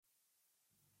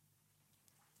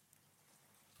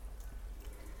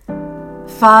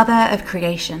Father of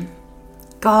creation,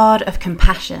 God of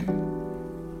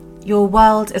compassion, your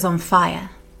world is on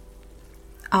fire.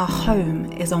 Our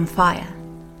home is on fire.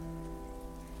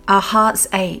 Our hearts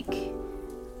ache.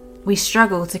 We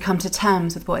struggle to come to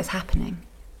terms with what is happening.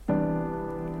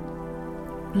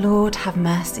 Lord, have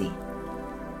mercy.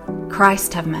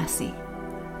 Christ, have mercy.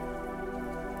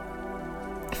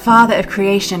 Father of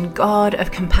creation, God of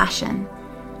compassion,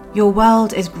 your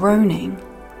world is groaning.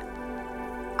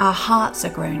 Our hearts are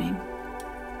groaning.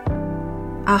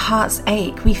 Our hearts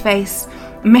ache. We face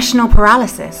missional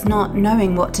paralysis, not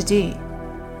knowing what to do.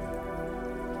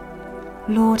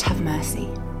 Lord, have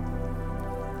mercy.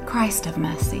 Christ, have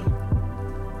mercy.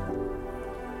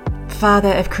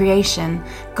 Father of creation,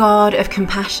 God of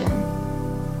compassion,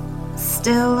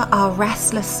 still our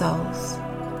restless souls.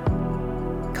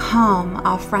 Calm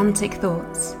our frantic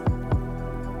thoughts.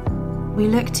 We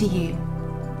look to you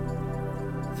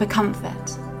for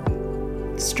comfort,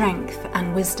 strength,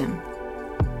 and wisdom.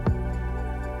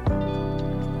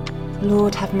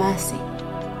 Lord, have mercy.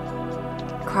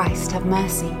 Christ, have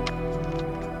mercy.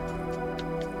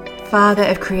 Father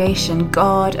of creation,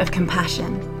 God of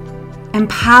compassion,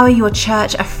 empower your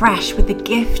church afresh with the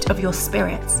gift of your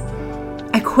Spirit.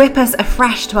 Equip us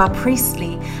afresh to our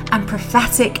priestly and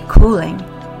prophetic calling.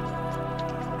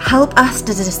 Help us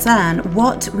to discern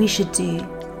what we should do,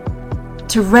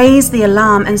 to raise the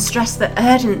alarm and stress the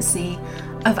urgency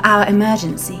of our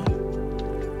emergency.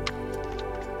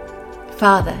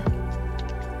 Father,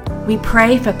 we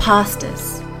pray for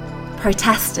pastors,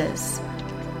 protesters,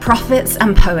 prophets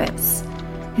and poets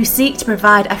who seek to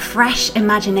provide a fresh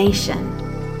imagination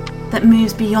that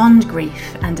moves beyond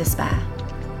grief and despair.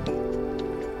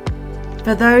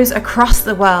 For those across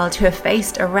the world who have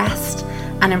faced arrest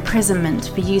and imprisonment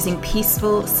for using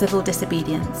peaceful civil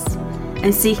disobedience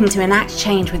and seeking to enact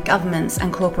change with governments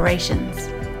and corporations.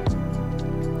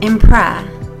 In prayer,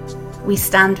 we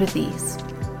stand with these,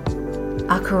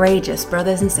 our courageous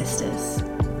brothers and sisters.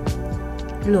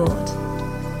 Lord,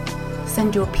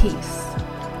 send your peace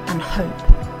and hope.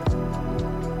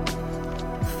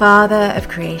 Father of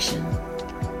creation,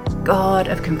 God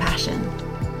of compassion,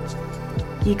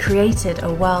 you created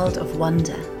a world of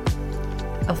wonder,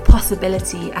 of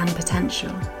possibility and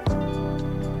potential.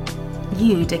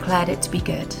 You declared it to be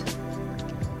good.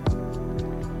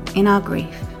 In our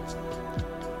grief,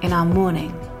 in our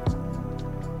mourning,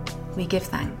 we give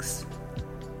thanks.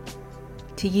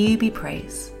 To you be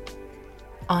praise,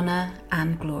 honor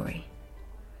and glory.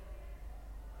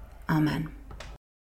 Amen.